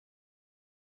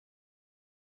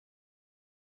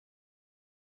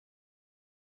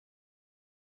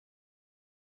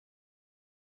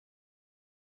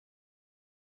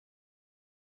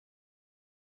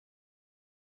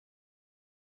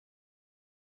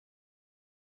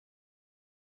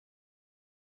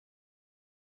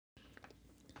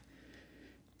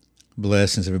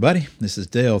Blessings, everybody. This is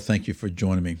Dale. Thank you for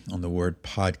joining me on the Word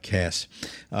Podcast.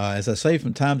 As I say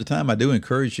from time to time, I do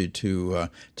encourage you to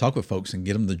talk with folks and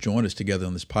get them to join us together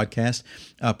on this podcast.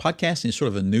 Podcasting is sort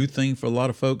of a new thing for a lot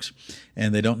of folks,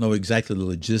 and they don't know exactly the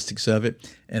logistics of it.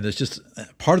 And it's just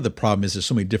part of the problem is there's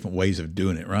so many different ways of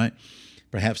doing it, right?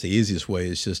 Perhaps the easiest way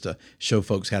is just to show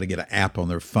folks how to get an app on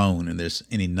their phone, and there's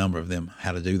any number of them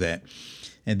how to do that.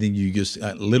 And then you just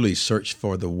literally search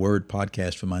for the Word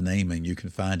Podcast for my name, and you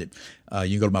can find it.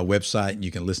 You can go to my website, and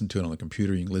you can listen to it on the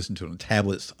computer. You can listen to it on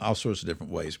tablets, all sorts of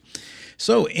different ways.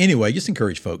 So anyway, just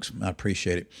encourage folks. I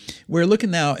appreciate it. We're looking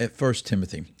now at 1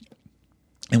 Timothy.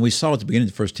 And we saw at the beginning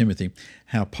of 1 Timothy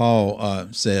how Paul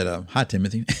said, hi,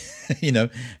 Timothy,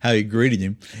 how he greeted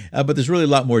him. But there's really a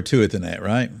lot more to it than that,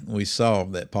 right? We saw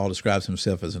that Paul describes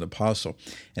himself as an apostle,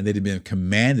 and that he'd been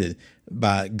commanded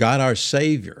by God our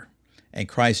Savior and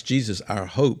Christ Jesus, our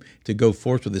hope, to go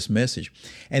forth with this message.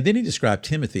 And then he described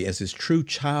Timothy as his true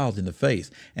child in the faith.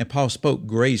 And Paul spoke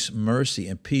grace, mercy,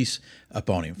 and peace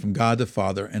upon him from God the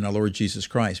Father and our Lord Jesus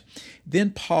Christ.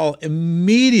 Then Paul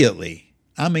immediately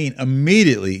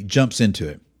jumps into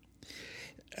it.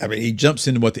 He jumps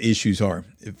into what the issues are.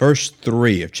 Verse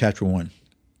 3 of chapter 1,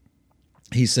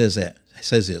 he says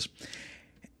this,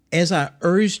 "As I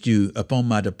urged you upon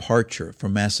my departure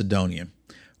from Macedonia,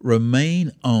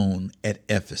 remain on at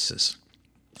Ephesus."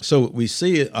 So we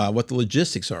see what the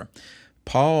logistics are.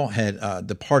 Paul had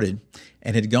departed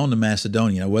and had gone to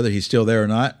Macedonia. Now, whether he's still there or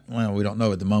not, well, we don't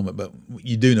know at the moment, but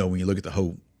you do know when you look at the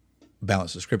whole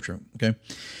balance of Scripture, okay?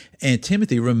 And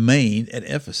Timothy remained at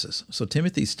Ephesus. So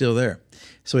Timothy's still there.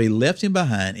 So he left him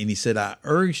behind, and he said, I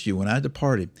urged you when I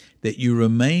departed that you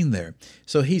remain there.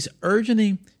 So he's urging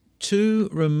him to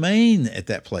remain at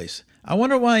that place. I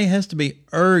wonder why he has to be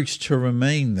urged to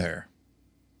remain there.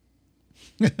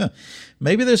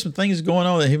 Maybe there's some things going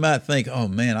on that he might think, oh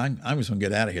man, I'm just going to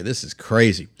get out of here. This is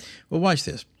crazy. Well, watch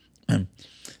this.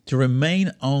 To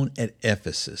remain on at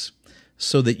Ephesus,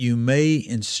 so that you may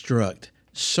instruct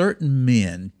certain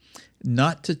men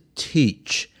not to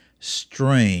teach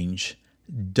strange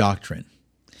doctrine.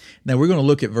 Now, we're going to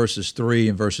look at verses 3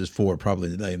 and verses 4 probably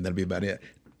today, and that'll be about it.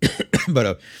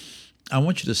 But I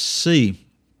want you to see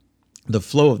the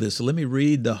flow of this. So let me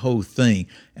read the whole thing,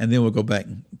 and then we'll go back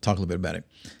and talk a little bit about it.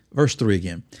 Verse 3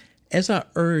 again. "As I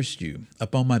urged you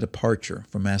upon my departure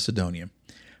from Macedonia,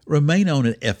 remain on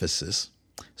at Ephesus,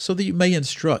 so that you may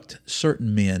instruct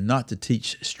certain men not to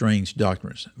teach strange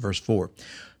doctrines." Verse 4,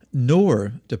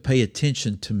 "Nor to pay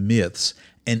attention to myths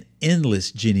and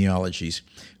endless genealogies,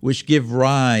 which give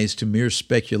rise to mere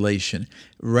speculation,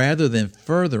 rather than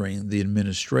furthering the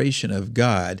administration of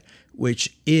God,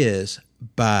 which is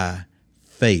by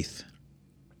faith."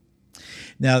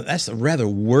 Now, that's a rather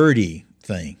wordy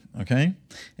thing, okay?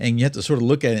 And you have to sort of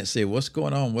look at it and say, what's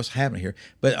going on? What's happening here?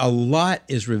 But a lot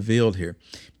is revealed here.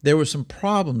 There were some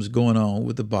problems going on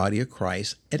with the body of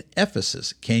Christ at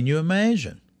Ephesus. Can you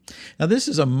imagine? Now, this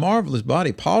is a marvelous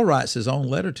body. Paul writes his own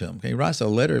letter to them. Okay? He writes a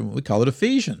letter, we call it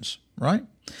Ephesians, right?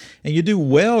 And you do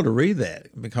well to read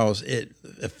that, because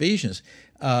Ephesians,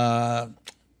 the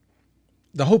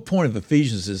whole point of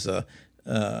Ephesians is the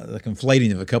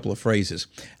conflating of a couple of phrases.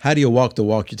 How do you walk the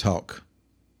walk you talk?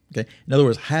 Okay. In other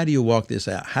words, how do you walk this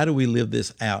out? How do we live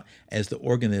this out as the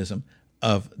organism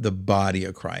of the body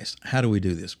of Christ? How do we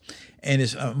do this? And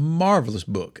it's a marvelous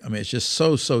book. It's just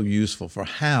so useful for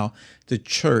how the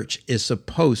church is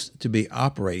supposed to be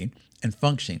operating and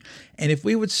functioning. And if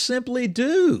we would simply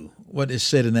do what is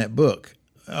said in that book,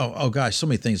 oh gosh, so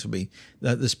many things would be,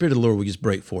 the Spirit of the Lord would just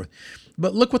break forth.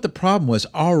 But look what the problem was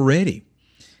already.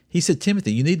 He said,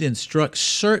 Timothy, you need to instruct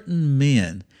certain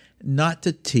men not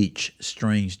to teach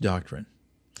strange doctrine.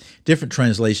 Different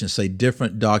translations say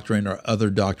different doctrine or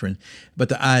other doctrine, but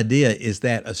the idea is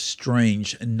that a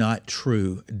strange, not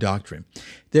true doctrine.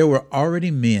 There were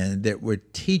already men that were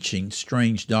teaching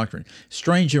strange doctrine.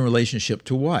 Strange in relationship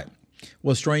to what?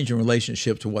 Well, strange in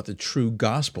relationship to what the true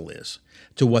gospel is,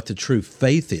 to what the true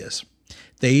faith is.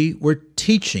 They were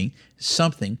teaching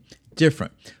something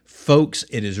different. Folks,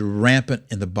 it is rampant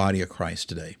in the body of Christ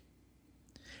today.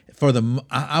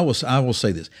 I will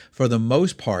say this, for the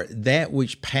most part, that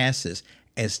which passes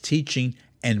as teaching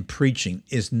and preaching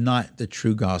is not the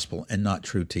true gospel and not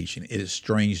true teaching. It is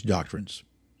strange doctrines,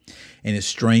 and it's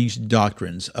strange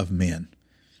doctrines of men.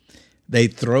 They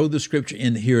throw the Scripture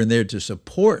in here and there to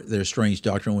support their strange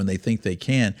doctrine when they think they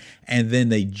can, and then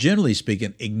they, generally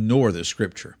speaking, ignore the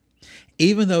Scripture.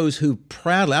 Even those who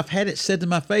proudly, I've had it said to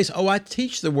my face, oh, I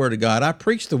teach the Word of God, I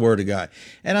preach the Word of God.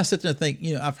 And I sit there and think,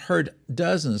 I've heard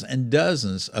dozens and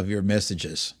dozens of your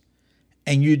messages,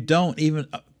 and you don't even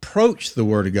approach the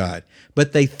Word of God,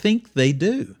 but they think they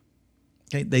do.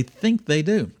 Okay, they think they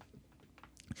do.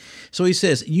 So he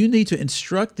says, you need to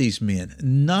instruct these men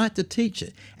not to teach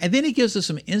it. And then he gives us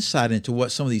some insight into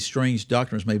what some of these strange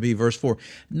doctrines may be. Verse 4,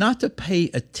 not to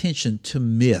pay attention to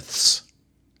myths.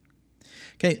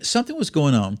 Okay, something was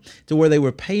going on to where they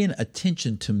were paying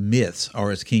attention to myths,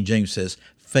 or as King James says,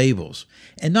 fables,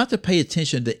 and not to pay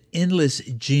attention to endless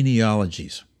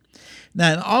genealogies.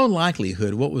 Now, in all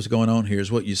likelihood, what was going on here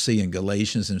is what you see in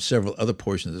Galatians and several other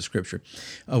portions of the Scripture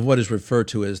of what is referred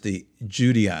to as the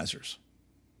Judaizers.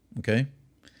 Okay?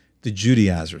 The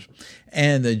Judaizers.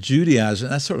 And the Judaizers,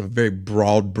 that's sort of a very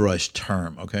broad brush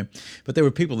term, okay? But they were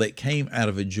people that came out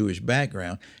of a Jewish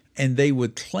background, and they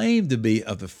would claim to be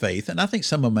of the faith, and I think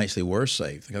some of them actually were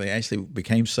saved. They actually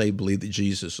became saved, believed that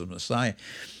Jesus was Messiah.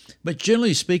 But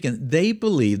generally speaking, they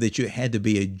believed that you had to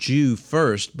be a Jew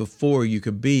first before you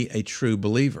could be a true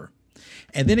believer.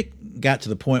 And then it got to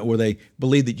the point where they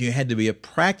believed that you had to be a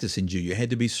practicing Jew. You had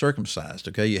to be circumcised,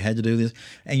 okay? You had to do this.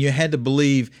 And you had to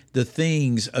believe the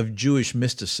things of Jewish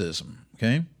mysticism,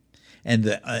 okay? And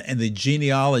the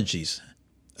genealogies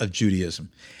of Judaism.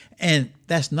 And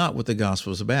that's not what the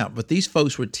gospel is about. But these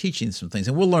folks were teaching some things,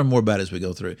 and we'll learn more about it as we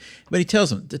go through. But he tells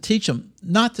them to teach them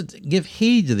not to give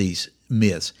heed to these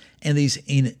myths and these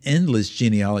endless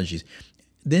genealogies.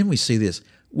 Then we see this,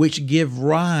 which give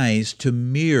rise to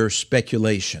mere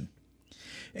speculation.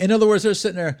 In other words, they're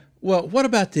sitting there, well, what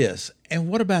about this? And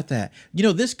what about that? You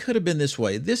know, this could have been this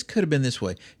way. This could have been this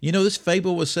way. You know, this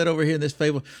fable was said over here, this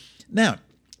fable. Now,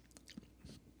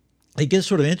 it gets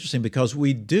sort of interesting because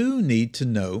we do need to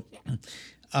know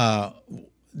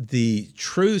the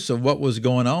truths of what was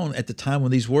going on at the time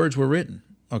when these words were written,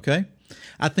 okay?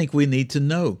 I think we need to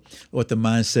know what the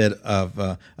mindset of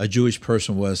a Jewish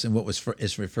person was and what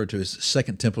is referred to as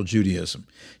Second Temple Judaism.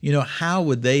 You know, how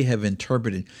would they have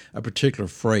interpreted a particular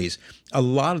phrase? A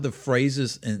lot of the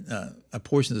phrases in a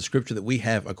portion of the Scripture that we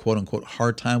have a quote-unquote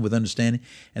hard time with understanding,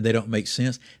 and they don't make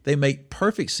sense. They make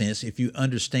perfect sense if you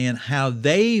understand how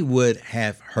they would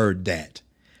have heard that.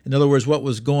 In other words, what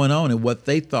was going on and what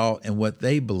they thought and what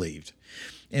they believed.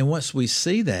 And once we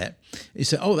see that, you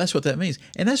say, oh, that's what that means.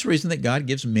 And that's the reason that God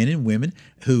gives men and women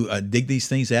who dig these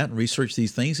things out and research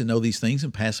these things and know these things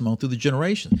and pass them on through the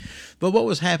generations. But what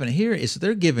was happening here is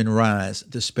they're giving rise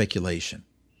to speculation.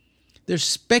 They're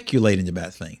speculating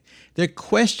about things. They're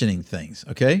questioning things,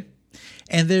 okay?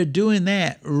 And they're doing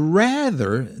that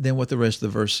rather than what the rest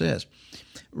of the verse says.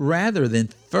 Rather than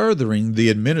furthering the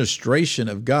administration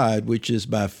of God, which is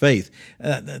by faith.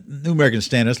 The New American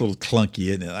Standard, that's a little clunky,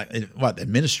 isn't it? What,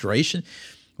 administration?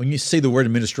 When you see the word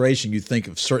administration, you think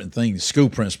of certain things, school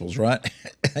principals, right?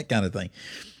 That kind of thing.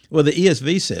 Well, the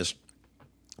ESV says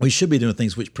we should be doing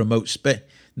things which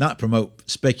not promote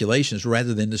speculations,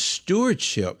 rather than the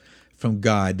stewardship from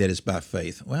God that is by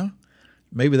faith. Well,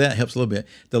 maybe that helps a little bit.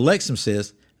 The Lexham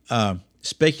says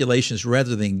speculations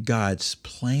rather than God's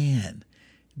plan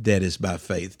that is by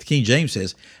faith. The King James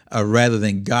says, rather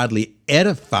than godly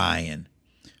edifying,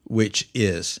 which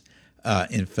is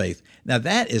in faith. Now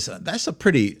that's a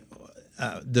pretty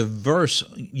diverse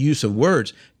use of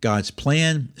words. God's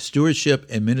plan, stewardship,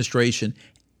 administration,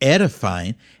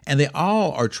 edifying, and they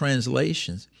all are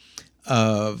translations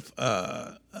of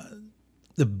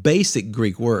the basic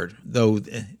Greek word, though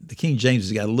the King James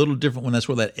has got a little different one. That's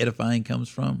where that edifying comes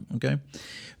from, okay?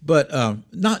 But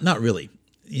not really.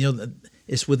 You know,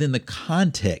 it's within the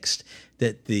context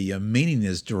that the meaning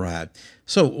is derived.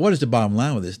 So what is the bottom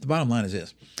line with this? The bottom line is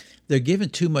this. They're giving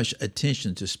too much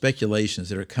attention to speculations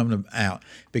that are coming out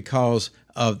because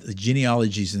of the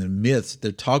genealogies and the myths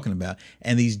they're talking about.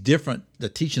 And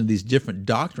the teaching of these different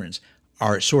doctrines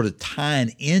are sort of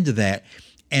tying into that.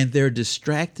 And they're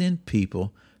distracting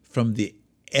people from the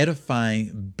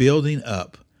edifying building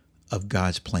up of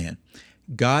God's plan.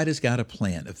 God has got a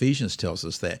plan. Ephesians tells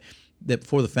us that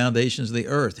before the foundations of the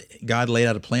earth, God laid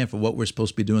out a plan for what we're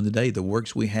supposed to be doing today, the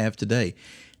works we have today,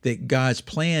 that God's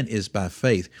plan is by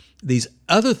faith. These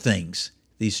other things,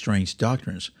 these strange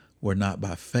doctrines, were not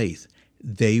by faith.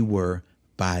 They were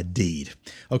by deed.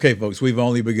 Okay, folks, we've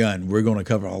only begun. We're going to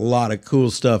cover a lot of cool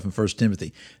stuff in 1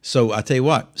 Timothy. So I tell you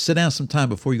what, sit down sometime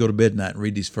before you go to bed tonight and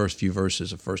read these first few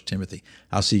verses of 1 Timothy.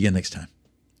 I'll see you again next time.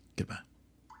 Goodbye.